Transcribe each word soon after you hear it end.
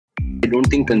don't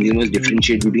think consumers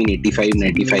differentiate between 85,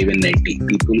 95 and 90.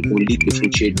 People only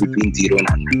differentiate between 0 and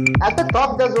 100. At the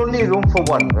top, there's only room for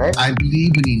one, right? I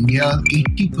believe in India,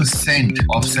 80%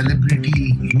 of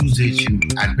celebrity usage in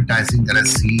advertising that I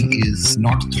see is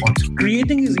not thought through.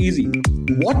 Creating is easy.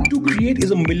 What to create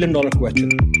is $1 million question.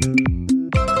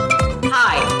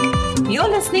 Hi, you're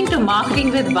listening to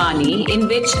Marketing with Vani, in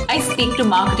which I speak to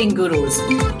marketing gurus.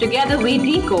 Together we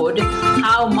decode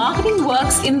how marketing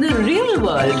works in the real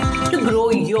world to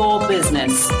grow your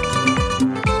business.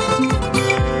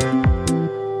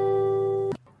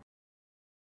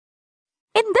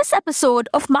 In this episode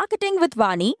of Marketing with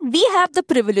Vani, we have the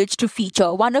privilege to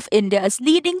feature one of India's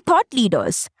leading thought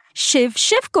leaders.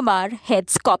 Shivakumar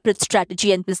heads corporate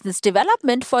strategy and business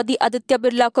development for the Aditya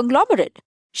Birla conglomerate.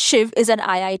 Shiv is an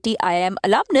IIT IIM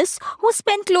alumnus who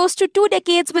spent close to 2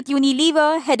 decades with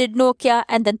Unilever, headed Nokia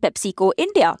and then PepsiCo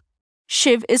India.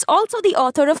 Shiv is also the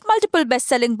author of multiple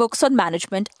best-selling books on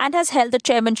management and has held the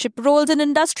chairmanship roles in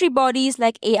industry bodies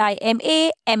like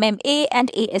AIMA, MMA and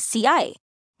ASCI.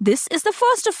 This is the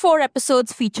first of 4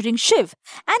 episodes featuring Shiv,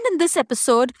 and in this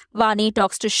episode, Vani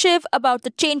talks to Shiv about the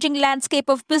changing landscape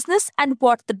of business and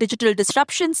what the digital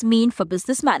disruptions mean for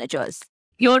business managers.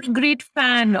 You're a great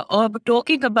fan of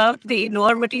talking about the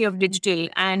enormity of digital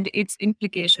and its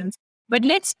implications. But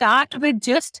let's start with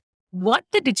just what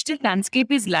the digital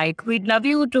landscape is like. We'd love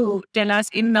you to tell us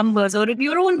in numbers or in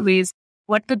your own ways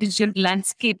what the digital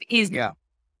landscape is. Yeah.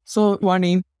 So,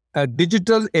 Vani,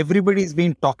 digital, everybody's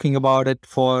been talking about it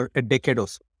for a decade or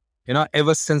so.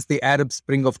 Ever since the Arab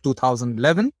Spring of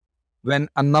 2011, when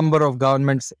a number of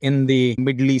governments in the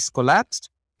Middle East collapsed,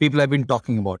 people have been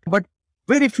talking about it. But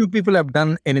very few people have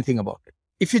done anything about it.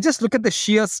 If you just look at the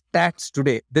sheer stats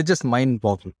today, they're just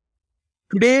mind-boggling.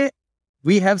 Today,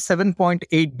 we have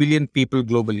 7.8 billion people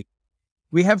globally.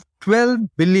 We have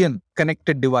 12 billion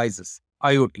connected devices,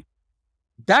 IoT.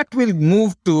 That will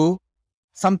move to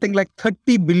something like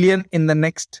 30 billion in the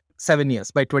next 7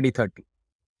 years, by 2030.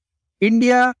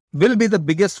 India will be the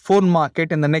biggest phone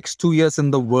market in the next 2 years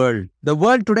in the world. The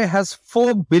world today has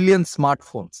 4 billion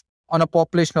smartphones on a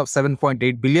population of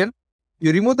 7.8 billion.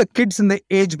 You remove the kids in the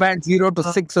age band 0 to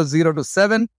 6 or 0 to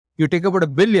 7, you take about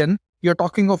 1 billion, you're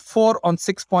talking of 4 on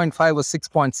 6.5 or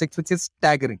 6.6, which is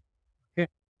staggering. Okay.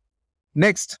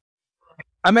 Next,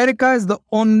 America is the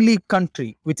only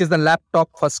country which is the laptop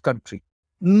first country.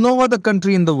 No other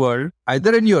country in the world,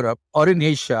 either in Europe or in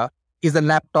Asia, is a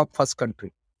laptop first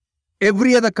country.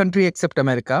 Every other country except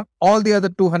America, all the other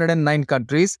 209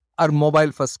 countries are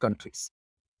mobile first countries.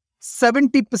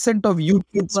 70% of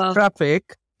YouTube's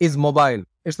traffic is mobile.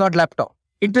 It's not laptop.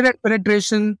 Internet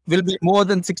penetration will be more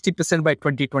than 60% by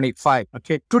 2025.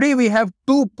 Okay. Today we have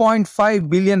 2.5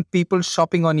 billion people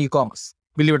shopping on e-commerce.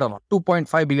 Believe it or not,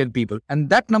 2.5 billion people. And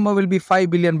that number will be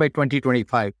 5 billion by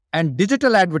 2025. And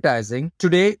digital advertising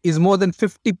today is more than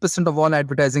 50% of all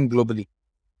advertising globally.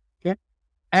 Okay.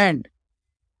 And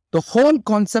the whole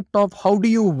concept of how do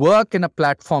you work in a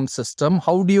platform system,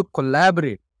 how do you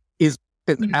collaborate is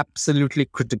absolutely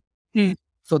critical.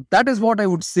 So that is what I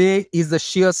would say is the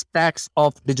sheer stats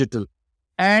of digital.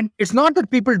 And it's not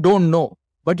that people don't know,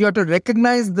 but you have to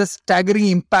recognize the staggering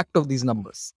impact of these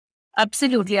numbers.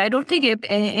 Absolutely. I don't think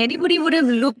anybody would have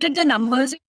looked at the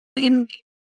numbers in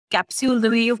capsule the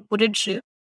way you've put it, Shiv.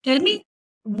 Tell me,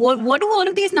 what do all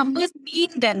of these numbers mean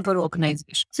then for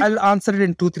organizations? I'll answer it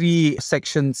in 2-3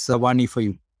 sections, Vani, for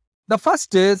you. The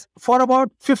first is, for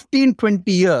about 15-20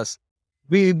 years,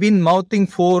 we've been mouthing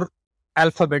 4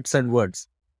 alphabets and words.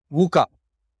 VUCA,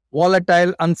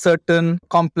 volatile, uncertain,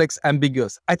 complex,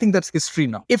 ambiguous. I think that's history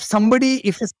now. If a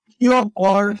CEO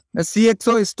or a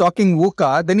CXO is talking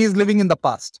VUCA, then he's living in the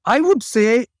past. I would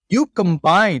say you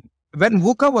combine, when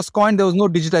VUCA was coined, there was no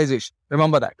digitization.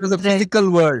 Remember that. It was a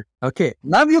physical world. Okay.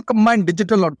 Now you combine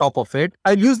digital on top of it.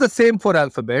 I'll use the same 4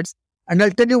 alphabets and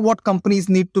I'll tell you what companies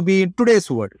need to be in today's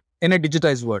world, in a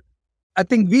digitized world. I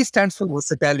think V stands for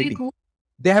versatility.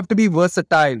 They have to be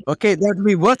versatile. Okay. They have to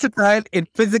be versatile in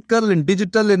physical, in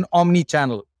digital, in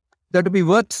omni-channel. They have to be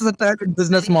versatile in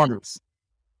business models.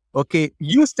 Okay.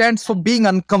 U stands for being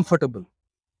uncomfortable.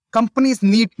 Companies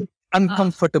need to be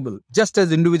uncomfortable, just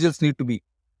as individuals need to be.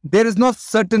 There is no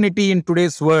certainty in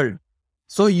today's world.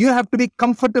 So you have to be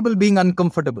comfortable being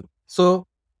uncomfortable. So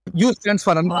U stands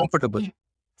for uncomfortable.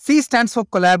 C stands for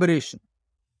collaboration.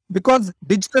 Because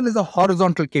digital is a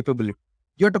horizontal capability.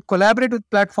 You have to collaborate with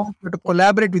platforms, you have to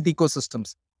collaborate with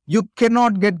ecosystems. You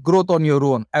cannot get growth on your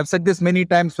own. I've said this many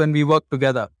times when we work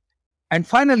together. And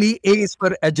finally, A is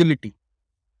for agility.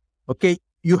 Okay,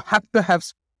 you have to have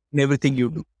in everything you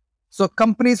do. So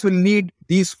companies will need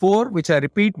these 4, which I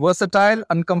repeat, versatile,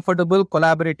 uncomfortable,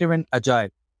 collaborative, and agile.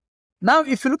 Now,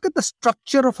 if you look at the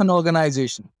structure of an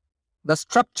organization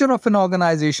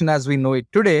as we know it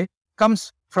today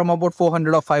comes from about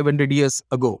 400 or 500 years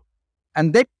ago.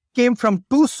 And that came from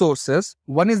two sources.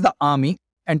 One is the army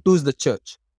and two is the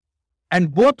church.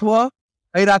 And both were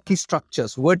hierarchy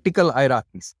structures, vertical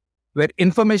hierarchies, where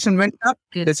information went up,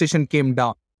 decision came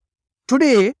down.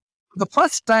 Today, the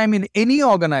first time in any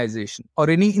organization or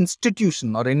any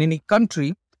institution or in any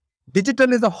country,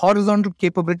 digital is a horizontal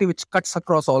capability which cuts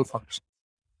across all functions.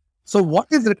 So what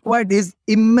is required is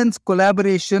immense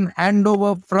collaboration,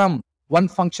 handover from one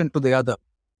function to the other.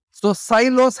 So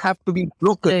silos have to be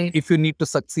broken if you need to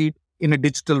succeed in a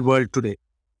digital world today.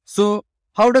 So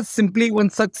how does simply one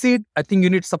succeed? I think you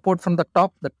need support from the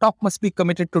top. The top must be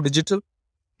committed to digital.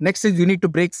 Next is you need to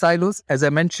break silos, as I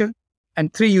mentioned.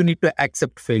 And 3, you need to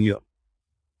accept failure.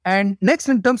 And next,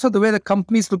 in terms of the way the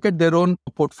companies look at their own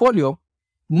portfolio,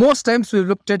 most times we've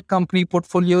looked at company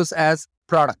portfolios as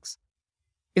products.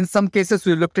 In some cases,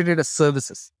 we've looked at it as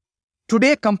services.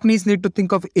 Today, companies need to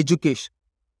think of education.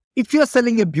 If you're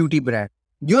selling a beauty brand,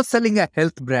 you're selling a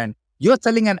health brand, you're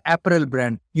selling an apparel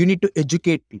brand, you need to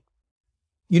educate people.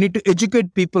 You need to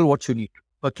educate people what you need.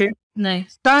 Okay?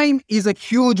 Nice. Time is a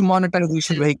huge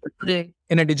monetization vehicle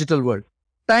in a digital world.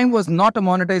 Time was not a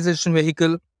monetization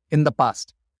vehicle in the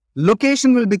past.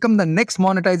 Location will become the next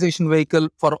monetization vehicle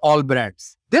for all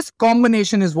brands. This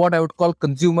combination is what I would call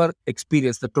consumer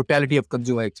experience, the totality of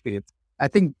consumer experience. I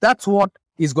think that's what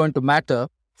is going to matter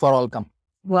for all companies.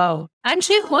 Wow. And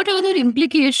Shiv, what are the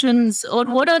implications or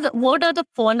what are the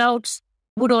fallouts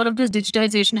would all of this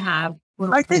digitization have?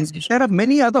 I think there are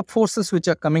many other forces which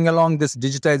are coming along this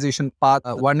digitization path.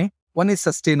 One is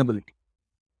sustainability.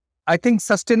 I think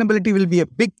sustainability will be a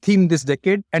big theme this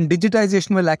decade and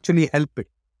digitization will actually help it.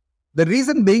 The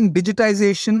reason being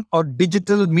digitization or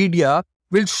digital media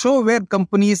will show where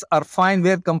companies are fine,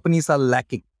 where companies are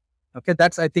lacking. Okay,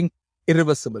 that's, I think,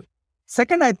 irreversible.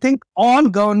 Second, I think all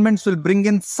governments will bring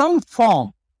in some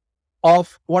form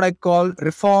of what I call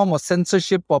reform or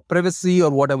censorship or privacy or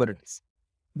whatever it is.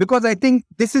 Because I think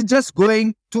this is just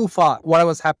going too far, what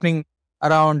was happening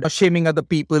around shaming other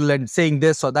people and saying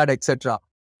this or that, etc.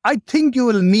 I think you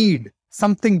will need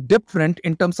something different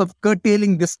in terms of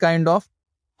curtailing this kind of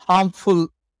harmful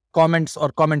comments or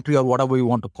commentary or whatever you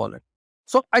want to call it.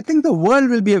 So I think the world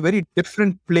will be a very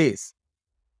different place,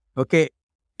 okay,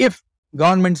 if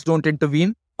governments don't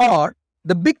intervene or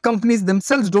the big companies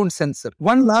themselves don't censor.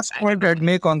 One last point I'd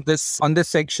make on this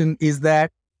section is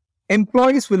that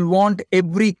employees will want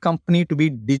every company to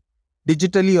be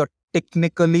digitally or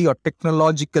technically or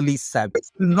technologically savvy.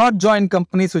 Will not join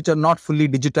companies which are not fully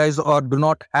digitized or do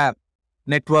not have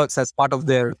networks as part of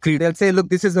their creed. They'll say, look,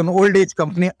 this is an old age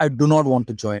company. I do not want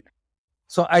to join.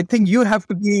 So I think you have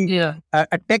to be a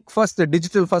tech first, a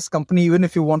digital first company, even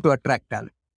if you want to attract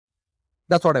talent.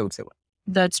 That's what I would say.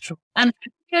 That's true. And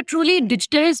a truly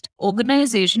digitized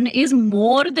organization is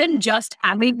more than just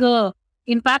having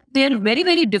in fact, they're very,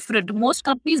 very different. Most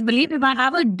companies believe if I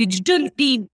have a digital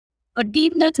team, a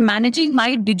team that's managing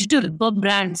my digital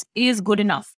brands is good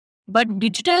enough. But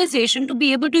digitization, to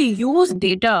be able to use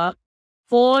data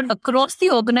for across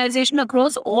the organization,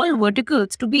 across all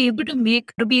verticals, to be able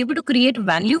to create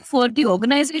value for the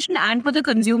organization and for the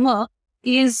consumer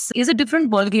is a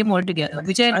different ballgame altogether,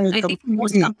 which I think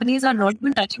most companies are not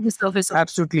even touching the surface of.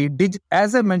 Absolutely.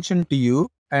 As I mentioned to you,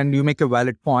 and you make a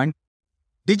valid point,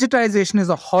 digitization is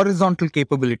a horizontal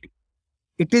capability.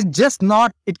 It is just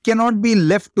not, it cannot be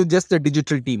left to just the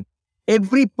digital team.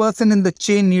 Every person in the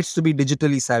chain needs to be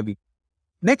digitally savvy.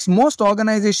 Next, most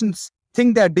organizations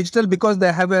think they are digital because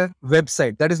they have a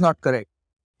website. That is not correct.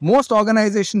 Most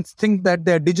organizations think that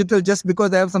they are digital just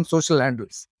because they have some social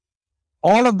handles.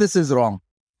 All of this is wrong.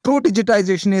 True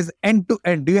digitization is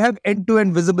end-to-end. Do you have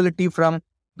end-to-end visibility from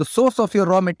the source of your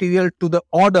raw material to the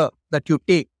order that you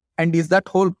take? And is that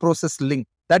whole process linked?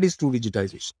 That is true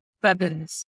digitization.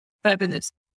 Fabulous.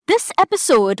 Fabulous. This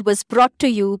episode was brought to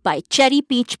you by Cherry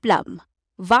Peach Plum.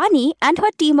 Vani and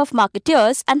her team of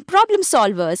marketeers and problem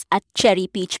solvers at Cherry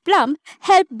Peach Plum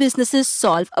help businesses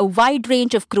solve a wide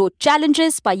range of growth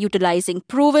challenges by utilizing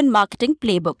proven marketing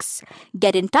playbooks.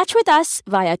 Get in touch with us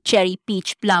via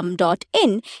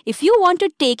cherrypeachplum.in if you want to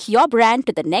take your brand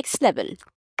to the next level.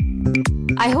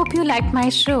 I hope you liked my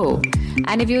show.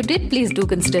 And if you did, please do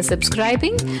consider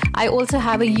subscribing. I also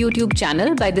have a YouTube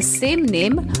channel by the same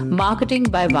name, Marketing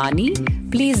by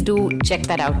Vani. Please do check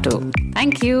that out too.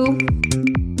 Thank you.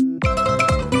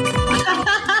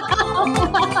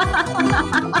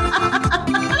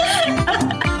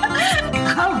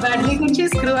 How badly could you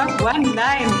screw up one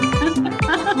line?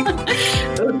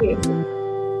 Okay.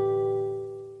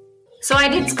 So I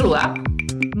did screw up.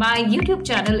 My YouTube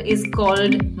channel is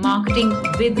called Marketing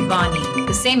with Vani,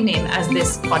 the same name as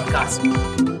this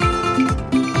podcast.